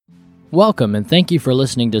Welcome, and thank you for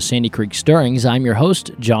listening to Sandy Creek Stirrings. I'm your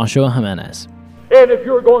host, Joshua Jimenez. And if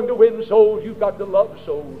you're going to win souls, you've got to love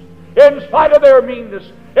souls. In spite of their meanness,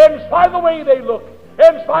 in spite of the way they look,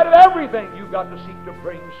 in spite of everything, you've got to seek to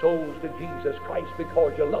bring souls to Jesus Christ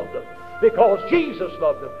because you love them, because Jesus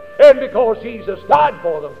loved them, and because Jesus died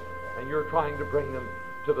for them, and you're trying to bring them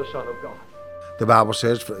to the Son of God. The Bible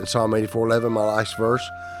says in Psalm 84:11, my last verse,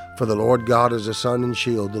 "For the Lord God is a sun and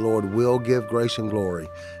shield. The Lord will give grace and glory.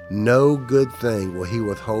 No good thing will he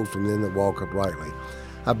withhold from them that walk uprightly."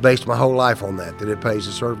 I've based my whole life on that it pays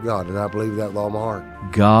to serve God, and I believe that with all my heart.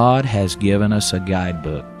 God has given us a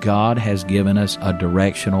guidebook. God has given us a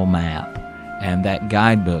directional map. And that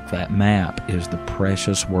guidebook, that map, is the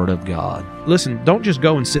precious Word of God. Listen, don't just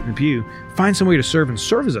go and sit in the pew. Find some way to serve and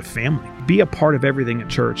serve as a family. Be a part of everything at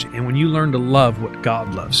church. And when you learn to love what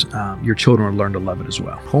God loves, your children will learn to love it as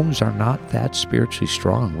well. Homes are not that spiritually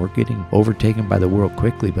strong. We're getting overtaken by the world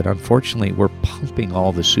quickly, but unfortunately, we're pumping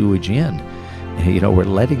all the sewage in. We're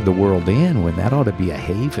letting the world in when that ought to be a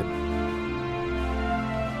haven.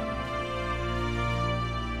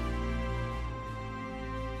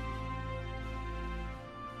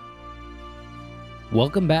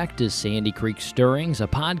 Welcome back to Sandy Creek Stirrings, a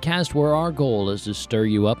podcast where our goal is to stir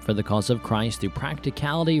you up for the cause of Christ through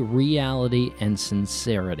practicality, reality, and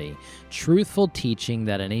sincerity. Truthful teaching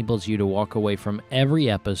that enables you to walk away from every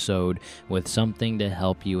episode with something to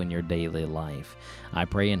help you in your daily life. I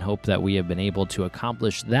pray and hope that we have been able to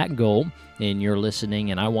accomplish that goal in your listening,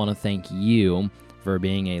 and I want to thank you for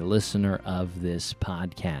being a listener of this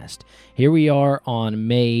podcast. Here we are on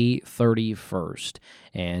May 31st,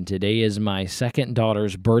 and today is my second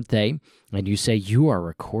daughter's birthday. And you say, you are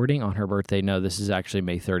recording on her birthday? No, this is actually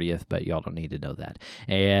May 30th, but y'all don't need to know that.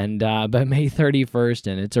 And but May 31st,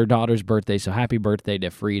 and it's her daughter's birthday, so happy birthday to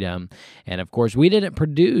Freedom. And of course, we didn't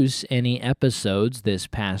produce any episodes this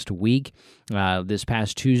past week. This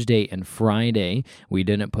past Tuesday and Friday, we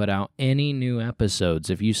didn't put out any new episodes.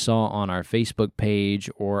 If you saw on our Facebook page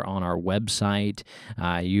or on our website,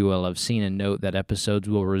 you will have seen a note that episodes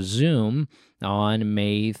will resume on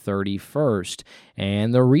May 31st.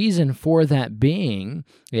 And the reason for that being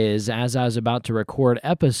is, as I was about to record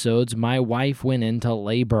episodes, my wife went into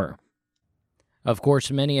labor. Of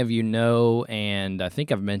course, many of you know, and I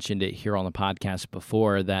think I've mentioned it here on the podcast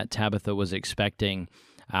before, that Tabitha was expecting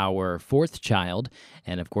our fourth child.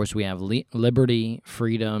 And of course, we have Liberty,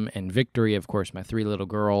 Freedom, and Victory, of course, my three little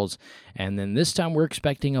girls. And then this time we're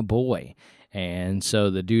expecting a boy. And so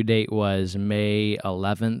the due date was May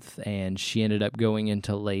 11th, and she ended up going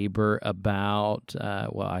into labor about,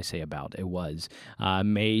 it was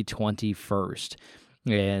May 21st.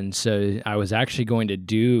 And so I was actually going to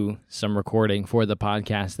do some recording for the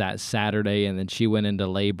podcast that Saturday, and then she went into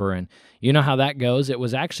labor, and you know how that goes. It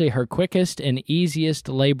was actually her quickest and easiest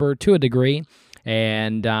labor to a degree,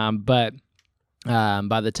 and but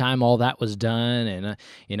by the time all that was done, and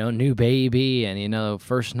new baby, and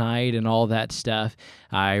first night and all that stuff,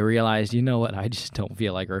 I realized, you know what, I just don't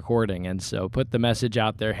feel like recording, and so put the message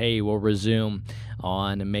out there, hey, we'll resume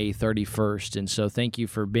on May 31st, and so thank you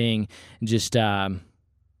for being just, I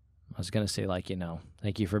was going to say,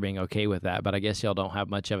 thank you for being okay with that, but I guess y'all don't have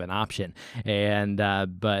much of an option. And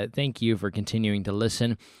but thank you for continuing to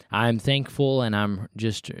listen. I'm thankful, and I'm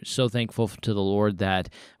just so thankful to the Lord that,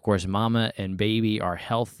 of course, Mama and baby are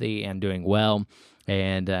healthy and doing well.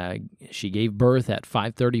 And she gave birth at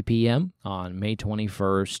 5:30 p.m. on May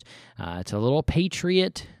 21st. It's a little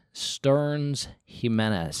Patriot Stearns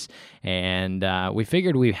Jimenez, and we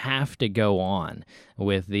figured we have to go on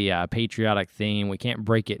with the patriotic theme. We can't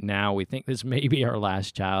break it now. We think this may be our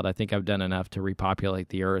last child. I think I've done enough to repopulate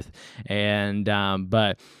the earth, and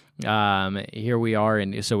but here we are,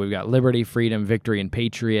 and so we've got Liberty, Freedom, Victory, and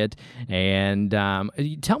Patriot. And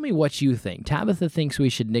tell me what you think. Tabitha thinks we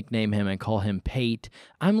should nickname him and call him Pate.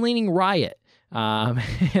 I'm leaning Riot. And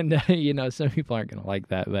some people aren't going to like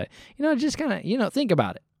that, but just kind of think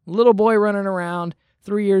about it. Little boy running around,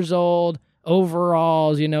 3 years old,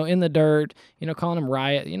 overalls, in the dirt, calling him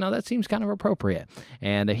Riot, that seems kind of appropriate.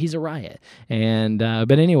 And he's a riot. And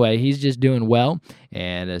but anyway, he's just doing well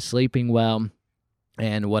and sleeping well.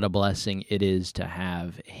 And what a blessing it is to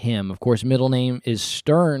have him. Of course, middle name is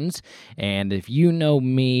Stearns. And if you know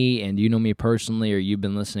me, and you know me personally, or you've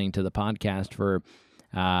been listening to the podcast for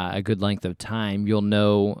a good length of time, you'll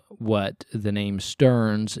know what the name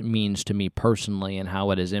Stearns means to me personally and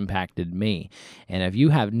how it has impacted me. And if you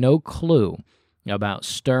have no clue about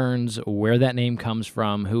Stearns, where that name comes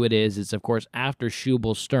from, who it is. It's, of course, after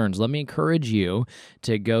Shubal Stearns. Let me encourage you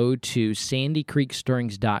to go to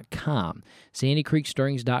sandycreekstirrings.com.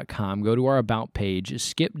 sandycreekstirrings.com. Go to our About page,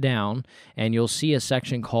 skip down, and you'll see a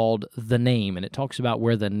section called The Name, and it talks about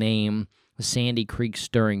where the name Sandy Creek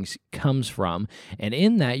Stirrings comes from, and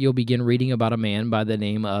in that you'll begin reading about a man by the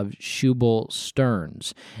name of Shubal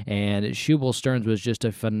Stearns. And Shubal Stearns was just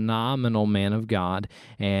a phenomenal man of God,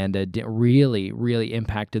 and really, really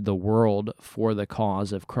impacted the world for the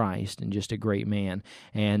cause of Christ, and just a great man.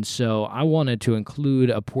 And so I wanted to include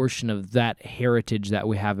a portion of that heritage that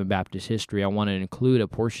we have in Baptist history. I wanted to include a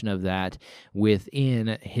portion of that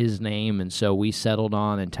within his name, and so we settled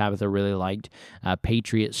on, and Tabitha really liked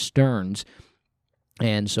Patriot Stearns.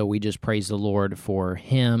 And so we just praise the Lord for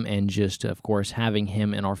him, and just, of course, having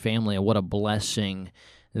him in our family, and what a blessing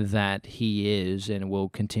that he is and will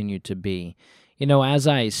continue to be. You know, as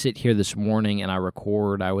I sit here this morning and I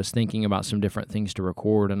record, I was thinking about some different things to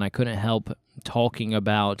record, and I couldn't help talking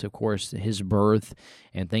about, of course, his birth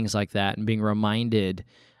and things like that, and being reminded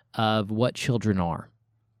of what children are.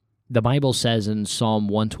 The Bible says in Psalm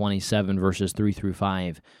 127, verses 3 through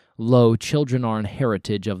 5, "Lo, children are an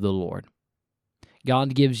heritage of the Lord."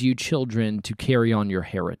 God gives you children to carry on your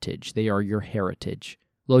heritage. They are your heritage.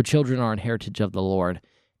 Lo, children are an heritage of the Lord,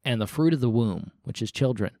 and the fruit of the womb, which is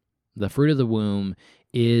children, the fruit of the womb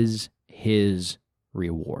is his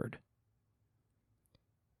reward.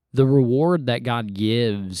 The reward that God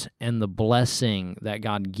gives and the blessing that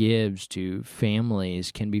God gives to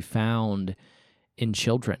families can be found in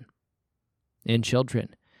children. In children.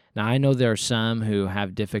 Now, I know there are some who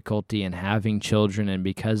have difficulty in having children, and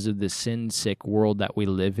because of the sin-sick world that we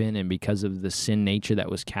live in, and because of the sin nature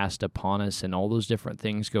that was cast upon us, and all those different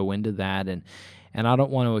things go into that, and I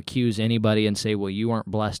don't want to accuse anybody and say, well, you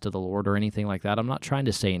aren't blessed of the Lord or anything like that. I'm not trying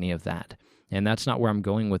to say any of that, and that's not where I'm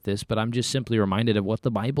going with this, but I'm just simply reminded of what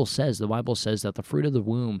the Bible says. The Bible says that the fruit of the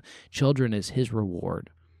womb, children, is his reward.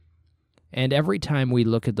 And every time we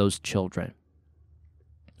look at those children,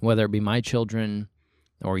 whether it be my children,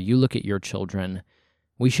 or you look at your children,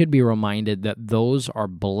 we should be reminded that those are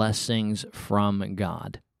blessings from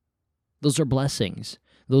God. Those are blessings.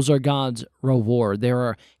 Those are God's reward. They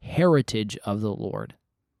are heritage of the Lord.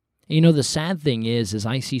 You know, the sad thing is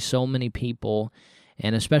I see so many people,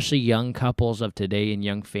 and especially young couples of today and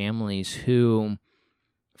young families, who,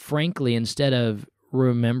 frankly, instead of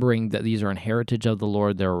remembering that these are an heritage of the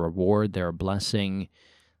Lord, they're a reward, they're a blessing,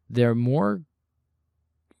 they're more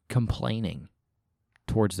complaining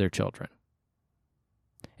towards their children,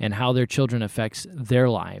 and how their children affects their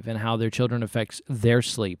life, and how their children affects their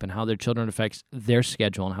sleep, and how their children affects their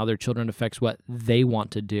schedule, and how their children affects what they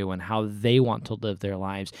want to do, and how they want to live their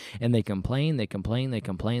lives. And they complain,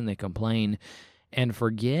 and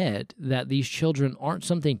forget that these children aren't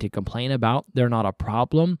something to complain about. They're not a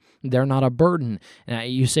problem. They're not a burden.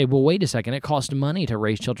 And you say, well, wait a second, it costs money to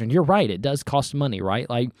raise children. You're right, it does cost money, right?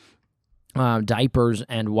 Like, diapers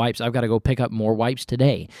and wipes. I've got to go pick up more wipes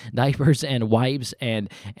today. Diapers and wipes and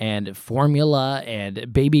formula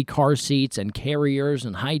and baby car seats and carriers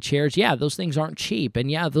and high chairs. Yeah, those things aren't cheap. And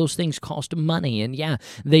yeah, those things cost money. And yeah,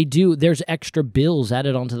 they do. There's extra bills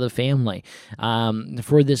added onto the family.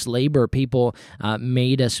 For this labor, people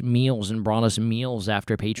made us meals and brought us meals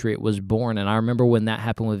after Patriot was born. And I remember when that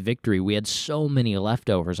happened with Victory, we had so many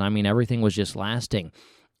leftovers. I mean, everything was just lasting.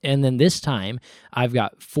 And then this time, I've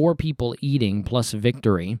got 4 people eating plus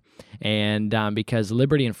Victory, and because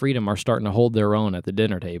Liberty and Freedom are starting to hold their own at the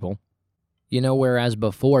dinner table. You know, whereas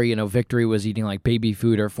before, you know, Victory was eating like baby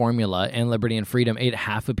food or formula, and Liberty and Freedom ate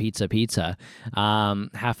half a piece of pizza,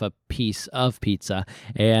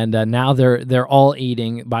 and now they're all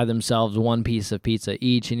eating by themselves 1 piece of pizza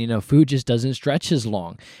each, and, you know, food just doesn't stretch as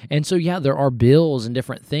long. And so, yeah, there are bills and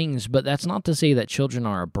different things, but that's not to say that children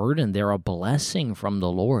are a burden. They're a blessing from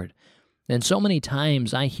the Lord. And so many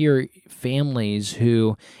times I hear families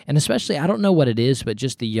who, and especially, I don't know what it is, but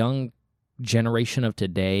just the young generation of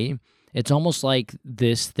today, it's almost like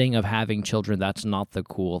this thing of having children, that's not the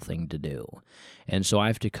cool thing to do. And so I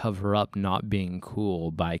have to cover up not being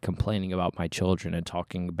cool by complaining about my children and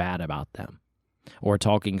talking bad about them, or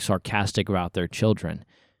talking sarcastic about their children.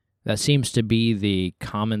 That seems to be the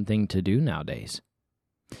common thing to do nowadays.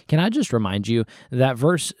 Can I just remind you that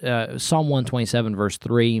verse, Psalm 127, verse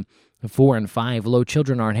 3, 4 and 5, lo,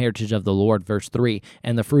 children are an heritage of the Lord, verse 3,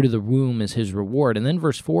 and the fruit of the womb is his reward. And then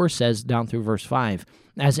verse 4 says, down through verse 5,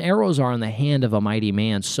 as arrows are in the hand of a mighty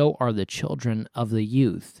man, so are the children of the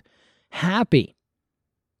youth. Happy.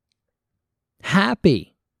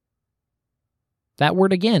 Happy. That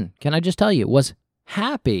word again, can I just tell you, was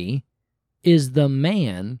happy is the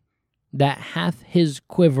man that hath his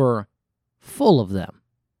quiver full of them.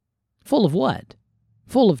 Full of what?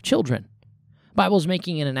 Full of children. Bible's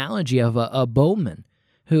making an analogy of a bowman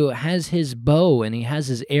who has his bow and he has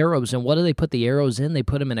his arrows. And what do they put the arrows in? They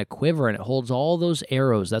put them in a quiver, and it holds all those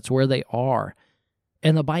arrows. That's where they are.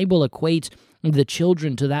 And the Bible equates the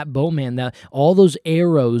children to that bowman, all those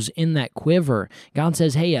arrows in that quiver. God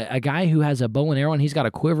says, hey, a guy who has a bow and arrow and he's got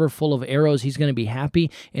a quiver full of arrows, he's going to be happy.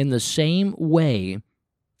 In the same way,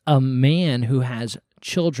 a man who has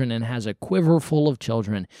children and has a quiver full of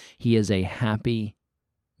children, he is a happy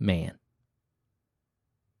man.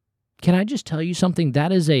 Can I just tell you something?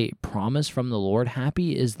 That is a promise from the Lord.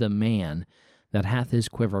 Happy is the man that hath his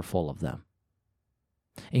quiver full of them.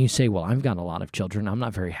 And you say, well, I've got a lot of children. I'm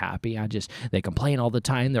not very happy. They complain all the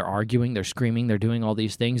time. They're arguing. They're screaming. They're doing all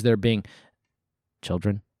these things. They're being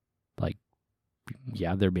children. Like,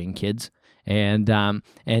 yeah, they're being kids. And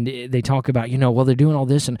they talk about, well, they're doing all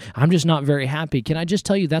this, and I'm just not very happy. Can I just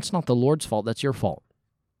tell you, that's not the Lord's fault. That's your fault.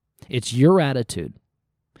 It's your attitude.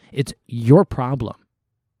 It's your problem.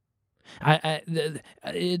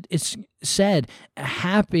 It's said,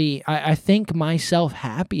 happy, I think myself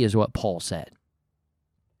happy is what Paul said.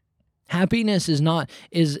 Happiness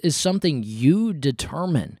is something you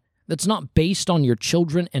determine. That's not based on your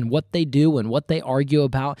children and what they do and what they argue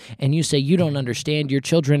about. And you say you don't understand. Your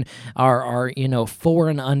children are 4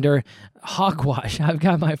 and under. Hogwash. I've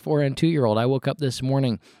got my 4 and 2-year-old. I woke up this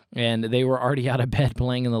morning and they were already out of bed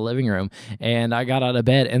playing in the living room. And I got out of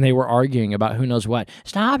bed and they were arguing about who knows what.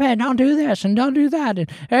 Stop it. Don't do this and don't do that. And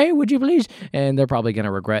hey, would you please? And they're probably going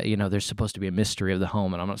to regret, there's supposed to be a mystery of the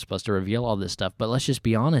home and I'm not supposed to reveal all this stuff. But let's just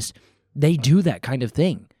be honest. They do that kind of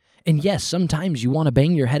thing. And yes, sometimes you want to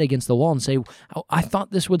bang your head against the wall and say, oh, I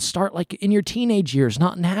thought this would start like in your teenage years,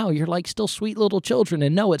 not now. You're like still sweet little children.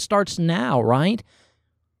 And no, it starts now, right?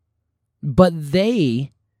 But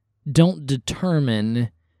they don't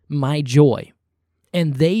determine my joy.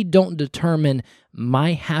 And they don't determine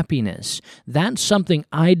my happiness. That's something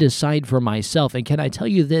I decide for myself. And can I tell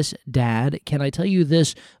you this, Dad? Can I tell you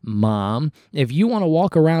this, Mom? If you want to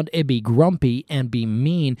walk around and be grumpy and be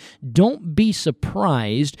mean, don't be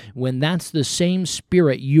surprised when that's the same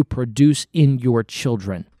spirit you produce in your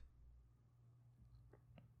children.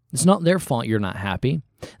 It's not their fault you're not happy.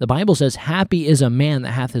 The Bible says, happy is a man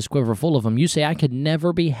that hath his quiver full of them. You say, I could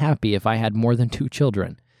never be happy if I had more than 2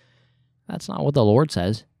 children. That's not what the Lord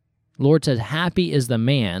says. The Lord says, happy is the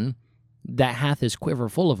man that hath his quiver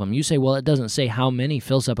full of them. You say, well, it doesn't say how many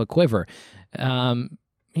fills up a quiver.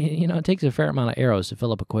 It takes a fair amount of arrows to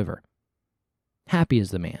fill up a quiver. Happy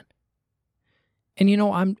is the man.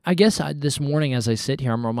 And this morning as I sit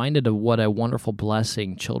here, I'm reminded of what a wonderful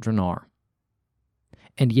blessing children are.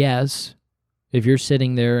 And yes, if you're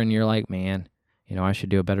sitting there and you're like, man, I should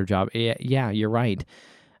do a better job. Yeah, you're right.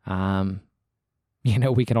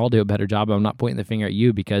 We can all do a better job. I'm not pointing the finger at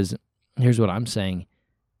you because here's what I'm saying.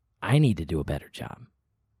 I need to do a better job.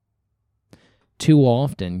 Too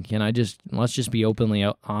often, let's just be openly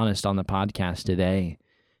honest on the podcast today.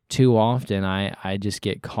 Too often, I just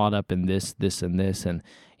get caught up in this, and this, and,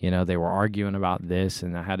 they were arguing about this,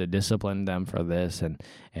 and I had to discipline them for this, and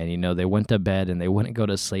they went to bed, and they wouldn't go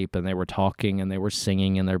to sleep, and they were talking, and they were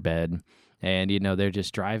singing in their bed. And, they're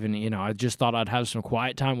just driving, I just thought I'd have some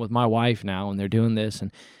quiet time with my wife now, and they're doing this.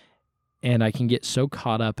 And I can get so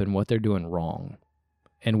caught up in what they're doing wrong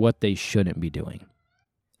and what they shouldn't be doing.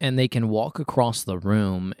 And they can walk across the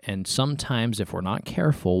room, and sometimes if we're not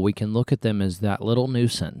careful, we can look at them as that little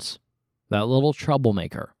nuisance, that little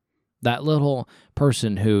troublemaker, that little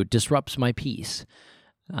person who disrupts my peace,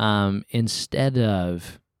 instead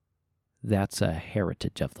of that's a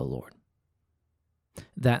heritage of the Lord.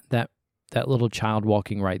 That little child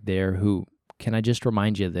walking right there who, can I just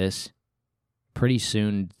remind you of this? Pretty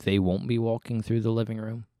soon they won't be walking through the living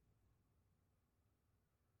room.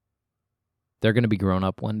 They're going to be grown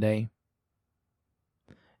up one day.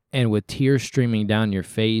 And with tears streaming down your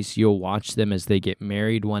face, you'll watch them as they get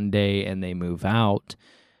married one day and they move out.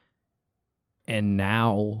 And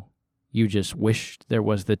now you just wish there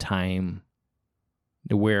was the time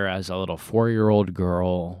where as a little 4-year-old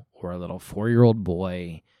girl or a little 4-year-old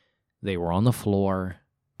boy, they were on the floor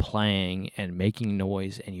playing and making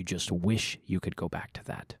noise, and you just wish you could go back to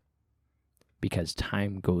that because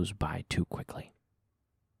time goes by too quickly.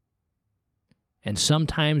 And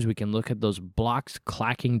sometimes we can look at those blocks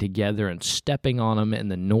clacking together and stepping on them and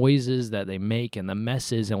the noises that they make and the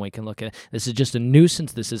messes, and we can look at, this is just a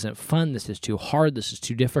nuisance, this isn't fun, this is too hard, this is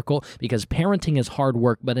too difficult, because parenting is hard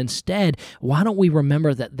work. But instead, why don't we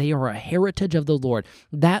remember that they are a heritage of the Lord?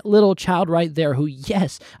 That little child right there who,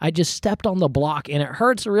 yes, I just stepped on the block and it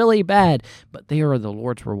hurts really bad, but they are the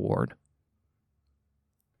Lord's reward.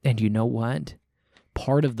 And you know what?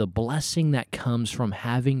 Part of the blessing that comes from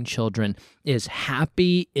having children is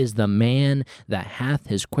happy is the man that hath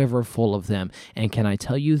his quiver full of them. And can I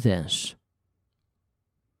tell you this?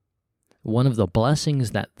 One of the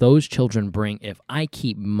blessings that those children bring, if I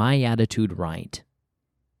keep my attitude right,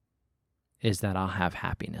 is that I'll have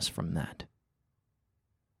happiness from that.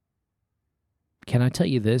 Can I tell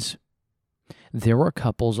you this? There are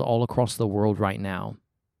couples all across the world right now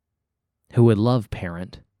who would love,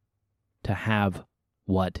 parent, to have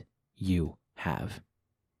what you have.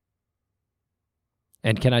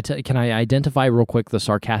 And can I identify real quick the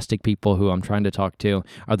sarcastic people who I'm trying to talk to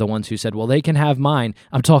are the ones who said, well, they can have mine.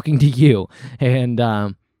 I'm talking to you. And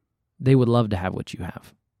they would love to have what you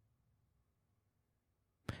have.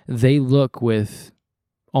 They look with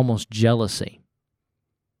almost jealousy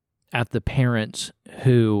at the parents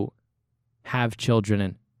who have children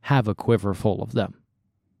and have a quiver full of them.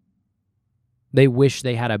 They wish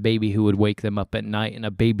they had a baby who would wake them up at night, and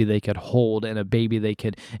a baby they could hold, and a baby they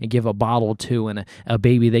could give a bottle to, and a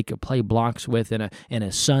baby they could play blocks with, and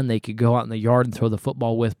a son they could go out in the yard and throw the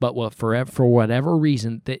football with. But for whatever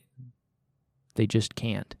reason, they just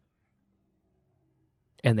can't.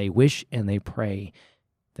 And they wish and they pray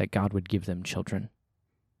that God would give them children.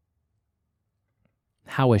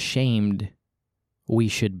 How ashamed we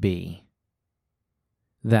should be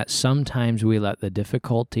that sometimes we let the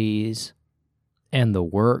difficulties and the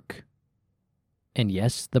work, and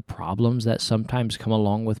yes, the problems that sometimes come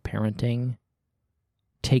along with parenting,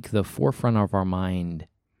 take the forefront of our mind,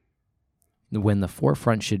 when the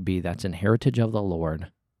forefront should be that's an heritage of the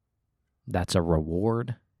Lord, that's a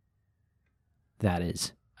reward, that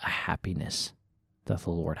is a happiness that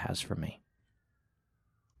the Lord has for me.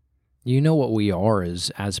 You know what we are is,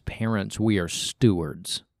 as parents, we are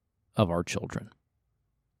stewards of our children.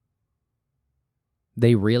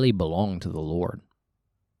 They really belong to the Lord.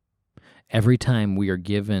 Every time we are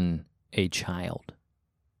given a child,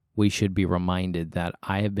 we should be reminded that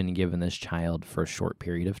I have been given this child for a short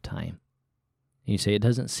period of time. And you say, it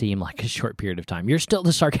doesn't seem like a short period of time. You're still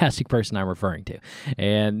the sarcastic person I'm referring to.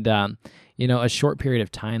 And, a short period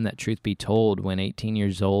of time, that truth be told, when 18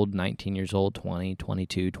 years old, 19 years old, 20,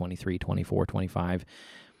 22, 23, 24, 25,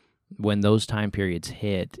 when those time periods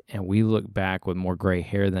hit and we look back with more gray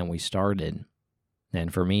hair than we started,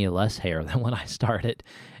 and for me, less hair than when I started.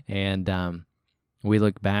 And we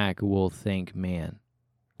look back, we'll think, man,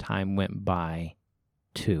 time went by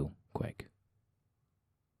too quick.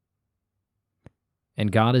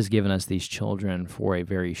 And God has given us these children for a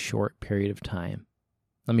very short period of time.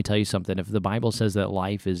 Let me tell you something. If the Bible says that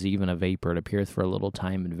life is even a vapor, it appeareth for a little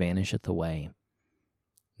time and vanisheth away,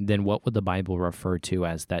 then what would the Bible refer to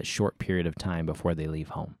as that short period of time before they leave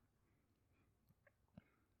home?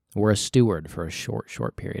 We're a steward for a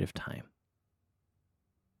short period of time.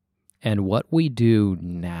 And what we do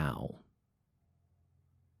now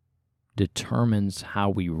determines how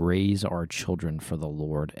we raise our children for the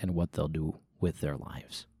Lord and what they'll do with their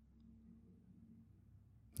lives.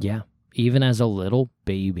 Yeah, even as a little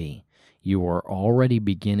baby, you are already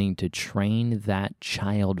beginning to train that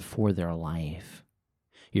child for their life.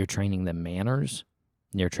 You're training them manners,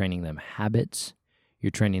 you're training them habits,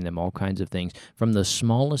 you're training them all kinds of things. From the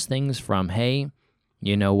smallest things, from, hey,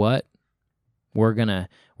 you know what? We're gonna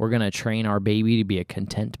train our baby to be a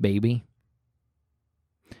content baby.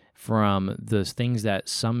 From the things that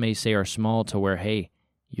some may say are small to where, hey,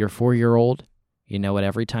 you're 4-year-old, you know what?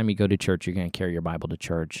 Every time you go to church, you're going to carry your Bible to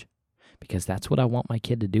church. Because that's what I want my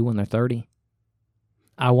kid to do when they're 30.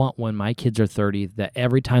 I want when my kids are 30 that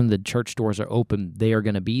every time the church doors are open, they are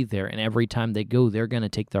going to be there. And every time they go, they're going to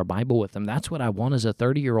take their Bible with them. That's what I want as a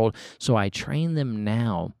 30-year-old. So I train them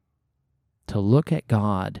now to look at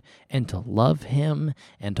God and to love Him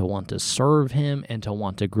and to want to serve Him and to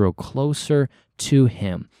want to grow closer to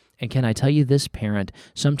Him. And can I tell you this, parent,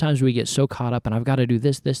 sometimes we get so caught up and I've got to do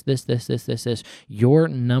this. Your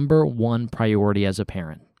number one priority as a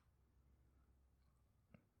parent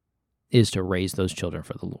is to raise those children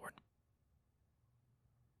for the Lord.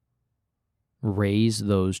 Raise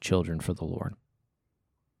those children for the Lord.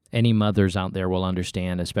 Any mothers out there will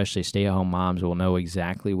understand, especially stay-at-home moms will know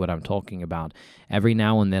exactly what I'm talking about. Every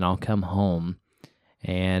now and then I'll come home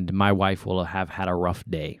and my wife will have had a rough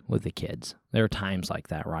day with the kids. There are times like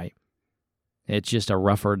that, right? It's just a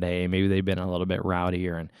rougher day. Maybe they've been a little bit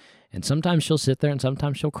rowdier, and sometimes she'll sit there and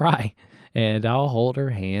sometimes she'll cry. And I'll hold her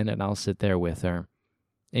hand and I'll sit there with her.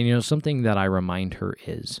 And something that I remind her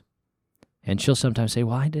is, and she'll sometimes say,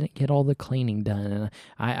 well, I didn't get all the cleaning done, and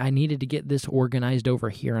I needed to get this organized over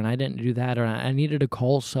here, and I didn't do that, or I needed to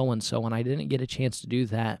call so-and-so, and I didn't get a chance to do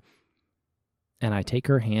that. And I take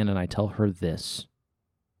her hand and I tell her this,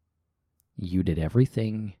 you did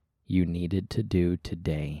everything you needed to do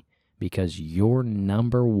today, because your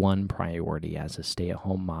number one priority as a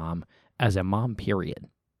stay-at-home mom, as a mom, period.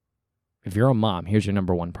 If you're a mom, here's your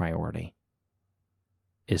number one priority,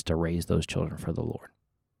 is to raise those children for the Lord.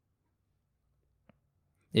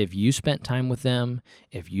 If you spent time with them,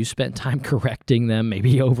 if you spent time correcting them,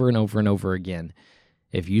 maybe over and over and over again,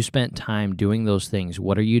 if you spent time doing those things,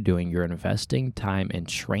 what are you doing? You're investing time in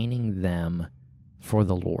training them for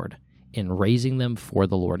the Lord, in raising them for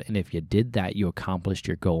the Lord. And if you did that, you accomplished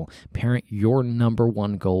your goal. Parent, your number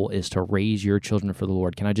one goal is to raise your children for the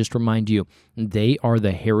Lord. Can I just remind you, they are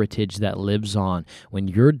the heritage that lives on. When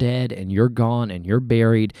you're dead and you're gone and you're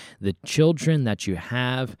buried, the children that you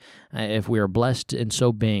have, if we are blessed in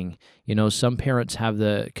so being, some parents have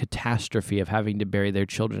the catastrophe of having to bury their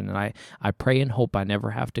children, and I pray and hope I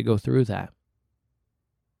never have to go through that.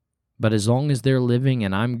 But as long as they're living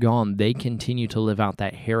and I'm gone, they continue to live out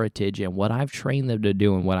that heritage. And what I've trained them to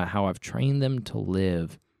do and how I've trained them to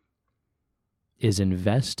live is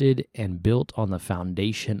invested and built on the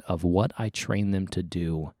foundation of what I train them to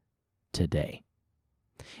do today.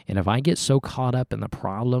 And if I get so caught up in the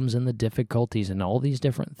problems and the difficulties and all these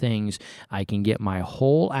different things, I can get my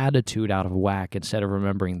whole attitude out of whack instead of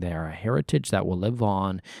remembering they're a heritage that will live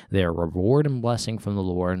on, they're a reward and blessing from the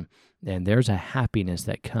Lord, and there's a happiness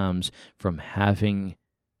that comes from having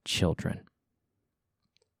children.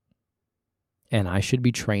 And I should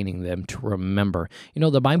be training them to remember.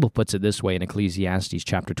 The Bible puts it this way in Ecclesiastes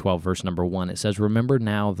chapter 12, verse number 1. It says, "Remember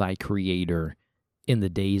now thy Creator in the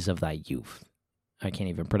days of thy youth." I can't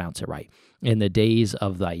even pronounce it right. In the days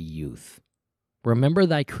of thy youth. Remember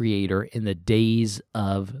thy Creator in the days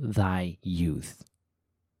of thy youth,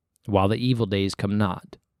 while the evil days come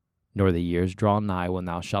not, nor the years draw nigh, when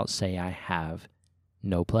thou shalt say, I have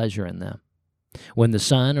no pleasure in them. When the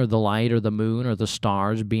sun or the light or the moon or the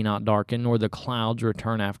stars be not darkened, nor the clouds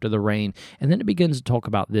return after the rain. And then it begins to talk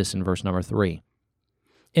about this in verse number 3.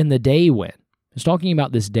 In the day when, it's talking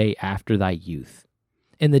about this day after thy youth,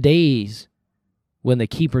 in the days when the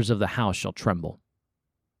keepers of the house shall tremble.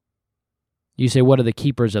 You say, what are the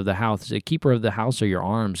keepers of the house? The keeper of the house are your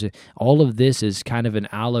arms. All of this is kind of an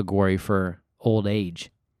allegory for old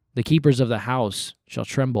age. The keepers of the house shall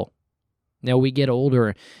tremble. Now we get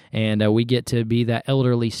older and we get to be that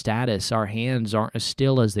elderly status. Our hands aren't as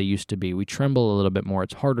still as they used to be. We tremble a little bit more.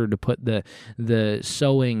 It's harder to put the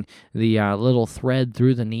sewing, the little thread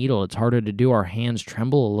through the needle. It's harder to do. Our hands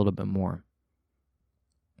tremble a little bit more.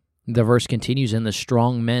 The verse continues, and the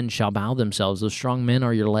strong men shall bow themselves. Those strong men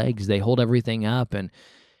are your legs. They hold everything up, and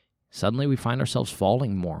suddenly we find ourselves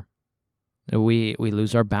falling more. We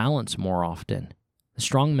lose our balance more often. The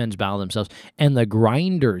strong men bow themselves, and the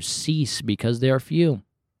grinders cease because they are few.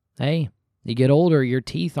 Hey, you get older, your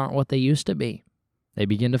teeth aren't what they used to be. They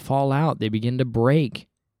begin to fall out. They begin to break.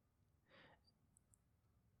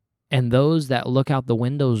 And those that look out the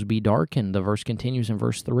windows be darkened. The verse continues in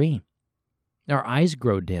verse 3. Our eyes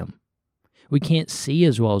grow dim. We can't see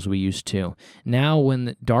as well as we used to. Now when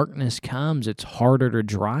the darkness comes, it's harder to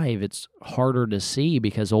drive. It's harder to see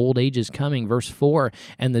because old age is coming. Verse 4,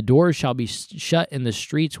 and the doors shall be shut in the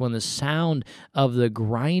streets when the sound of the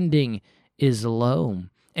grinding is low.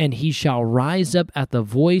 And he shall rise up at the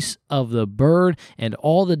voice of the bird, and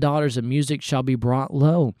all the daughters of music shall be brought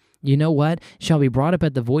low. You know what? Shall be brought up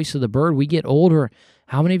at the voice of the bird. We get older.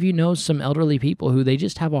 How many of you know some elderly people who they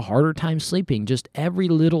just have a harder time sleeping? Just every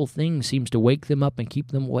little thing seems to wake them up and keep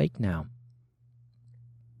them awake now.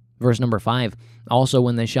 Verse number 5, also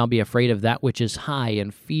when they shall be afraid of that which is high,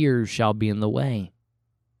 and fears shall be in the way.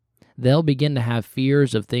 They'll begin to have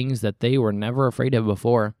fears of things that they were never afraid of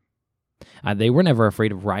before. They were never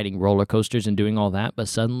afraid of riding roller coasters and doing all that, but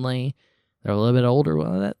suddenly they're a little bit older.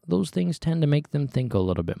 Well, those things tend to make them think a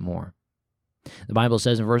little bit more. The Bible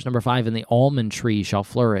says in verse number 5, and the almond tree shall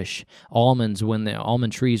flourish. Almond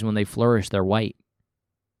trees, when they flourish, they're white.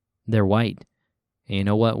 They're white. And you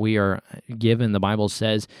know what we are given, the Bible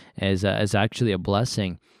says, as actually a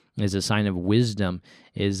blessing, as a sign of wisdom,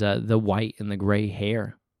 is the white and the gray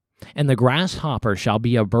hair. And the grasshopper shall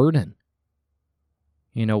be a burden.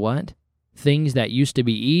 You know what? Things that used to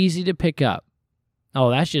be easy to pick up.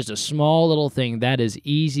 Oh, that's just a small little thing. That is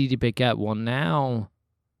easy to pick up. Well, now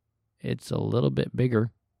it's a little bit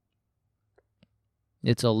bigger.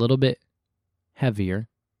 It's a little bit heavier.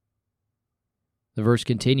 The verse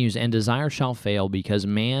continues, and desire shall fail, because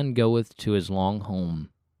man goeth to his long home,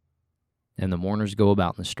 and the mourners go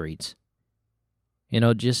about in the streets.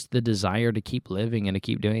 Just the desire to keep living and to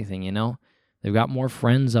keep doing anything, They've got more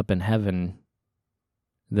friends up in heaven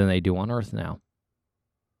than they do on earth now.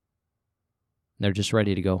 They're just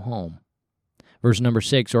ready to go home. Verse number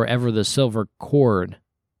 6, or ever the silver cord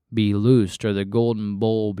be loosed, or the golden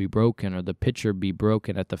bowl be broken, or the pitcher be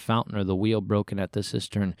broken at the fountain, or the wheel broken at the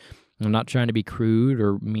cistern. I'm not trying to be crude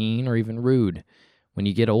or mean or even rude. When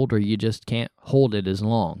you get older, you just can't hold it as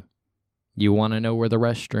long. You want to know where the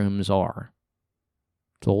restrooms are.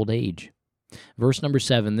 It's old age. Verse number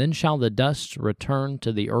 7, then shall the dust return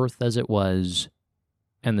to the earth as it was,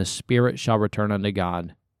 and the spirit shall return unto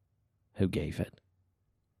God who gave it.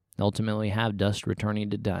 Ultimately, have dust returning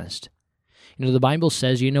to dust. You know, the Bible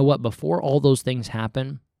says, you know what, before all those things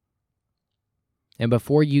happen, and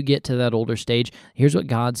before you get to that older stage, here's what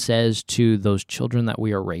God says to those children that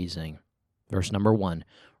we are raising. Verse number 1,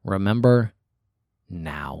 remember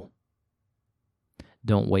now.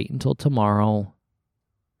 Don't wait until tomorrow.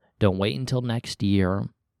 Don't wait until next year.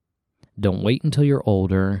 Don't wait until you're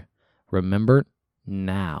older. Remember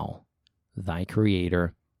now thy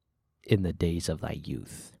Creator in the days of thy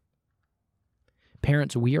youth.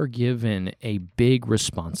 Parents, we are given a big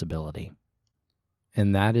responsibility,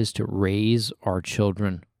 and that is to raise our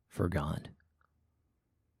children for God.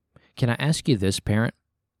 Can I ask you this, parent?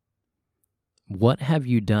 What have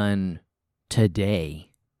you done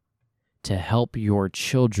today to help your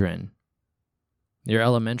children, your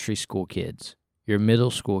elementary school kids, your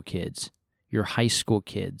middle school kids, your high school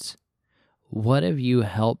kids? What have you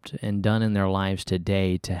helped and done in their lives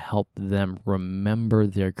today to help them remember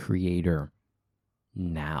their Creator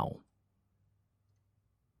now?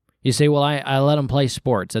 You say, well, I let them play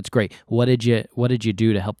sports. That's great. What did you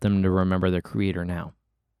do to help them to remember their Creator now?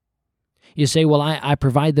 You say, well, I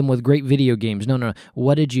provide them with great video games. No.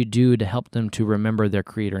 What did you do to help them to remember their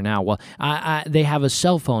Creator now? Well, they have a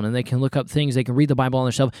cell phone and they can look up things. They can read the Bible on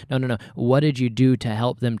their cell phone. No. What did you do to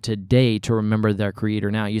help them today to remember their Creator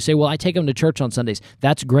now? You say, well, I take them to church on Sundays.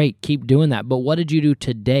 That's great. Keep doing that. But what did you do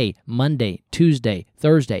today, Monday, Tuesday,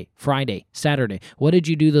 Thursday, Friday, Saturday? What did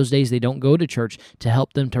you do those days they don't go to church to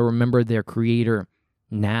help them to remember their Creator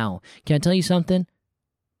now? Can I tell you something?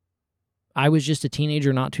 I was just a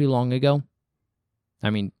teenager not too long ago.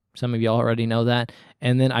 I mean, some of y'all already know that.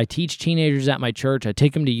 And then I teach teenagers at my church. I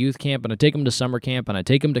take them to youth camp, and I take them to summer camp, and I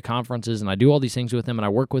take them to conferences, and I do all these things with them, and I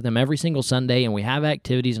work with them every single Sunday, and we have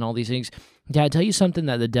activities and all these things. Can I tell you something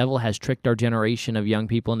that the devil has tricked our generation of young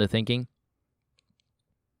people into thinking?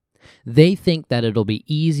 They think that it'll be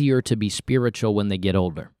easier to be spiritual when they get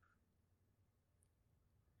older.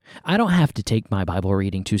 I don't have to take my Bible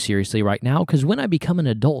reading too seriously right now, because when I become an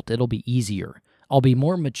adult, it'll be easier. I'll be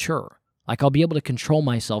more mature. Like, I'll be able to control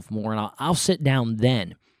myself more, and I'll sit down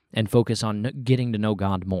then and focus on getting to know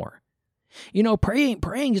God more. You know, praying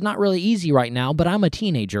is not really easy right now, but I'm a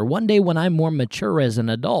teenager. One day when I'm more mature as an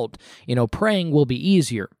adult, praying will be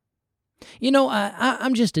easier.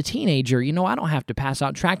 I'm just a teenager. I don't have to pass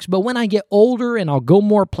out tracts, but when I get older and I'll go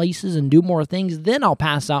more places and do more things, then I'll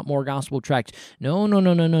pass out more gospel tracts.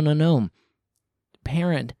 No.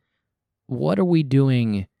 Parent, what are we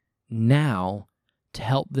doing now to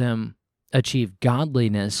help them achieve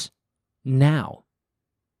godliness now?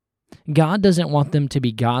 God doesn't want them to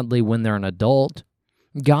be godly when they're an adult.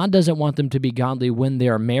 God doesn't want them to be godly when they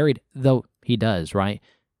are married, though He does, right?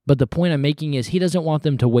 But the point I'm making is He doesn't want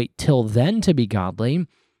them to wait till then to be godly.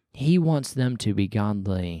 He wants them to be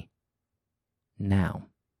godly now.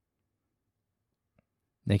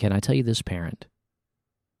 Now, can I tell you this, parent?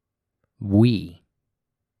 We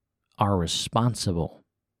are responsible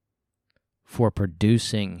for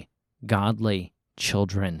producing godly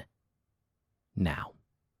children now.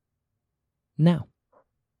 Now.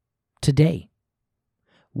 Today.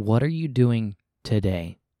 What are you doing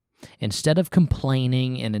today? Instead of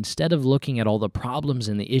complaining and instead of looking at all the problems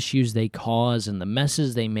and the issues they cause and the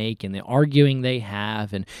messes they make and the arguing they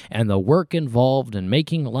have and the work involved and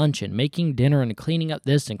making lunch and making dinner and cleaning up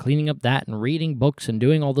this and cleaning up that and reading books and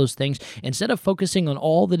doing all those things, instead of focusing on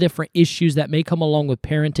all the different issues that may come along with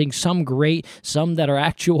parenting, some great, some that are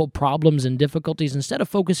actual problems and difficulties, instead of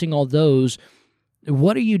focusing on those,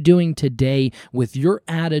 what are you doing today with your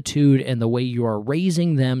attitude and the way you are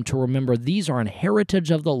raising them to remember these are an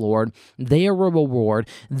heritage of the Lord, they are a reward,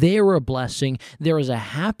 they are a blessing, there is a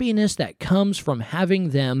happiness that comes from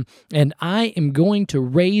having them, and I am going to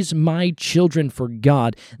raise my children for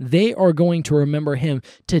God. They are going to remember Him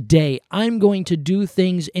today. I'm going to do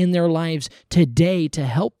things in their lives today to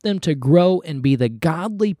help them to grow and be the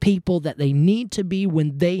godly people that they need to be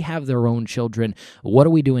when they have their own children. What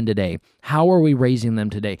are we doing today? How are we raising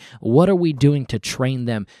them today? What are we doing to train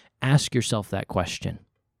them? Ask yourself that question.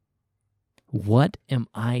 What am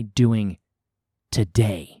I doing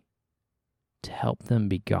today to help them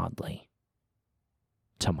be godly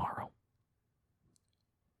tomorrow?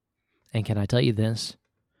 And can I tell you this?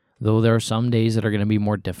 Though there are some days that are going to be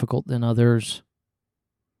more difficult than others,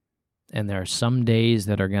 and there are some days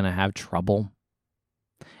that are going to have trouble,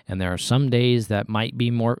 and there are some days that might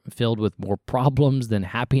be more filled with more problems than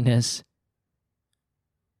happiness,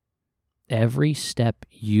 every step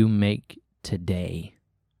you make today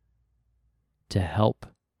to help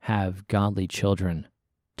have godly children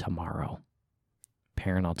tomorrow,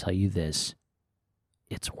 parent, I'll tell you this,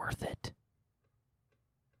 it's worth it.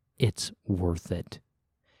 It's worth it.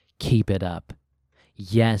 Keep it up.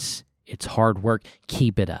 Yes, it's hard work.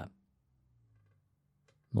 Keep it up.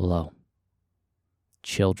 Lo,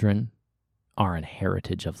 children are an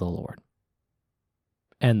heritage of the Lord,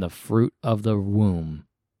 and the fruit of the womb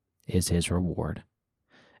is his reward.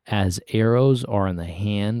 As arrows are in the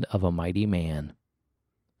hand of a mighty man,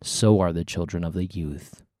 so are the children of the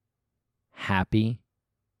youth. Happy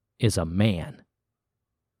is a man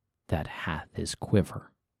that hath his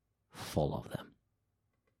quiver full of them.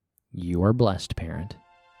 You are blessed, parent.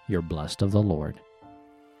 You're blessed of the Lord.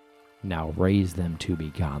 Now raise them to be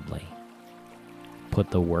godly. Put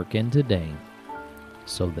the work in today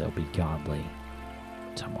so they'll be godly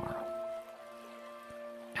tomorrow.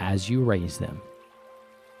 As you raise them,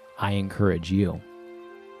 I encourage you,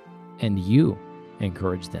 and you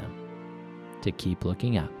encourage them to keep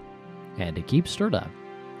looking up and to keep stirred up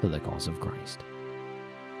for the cause of Christ.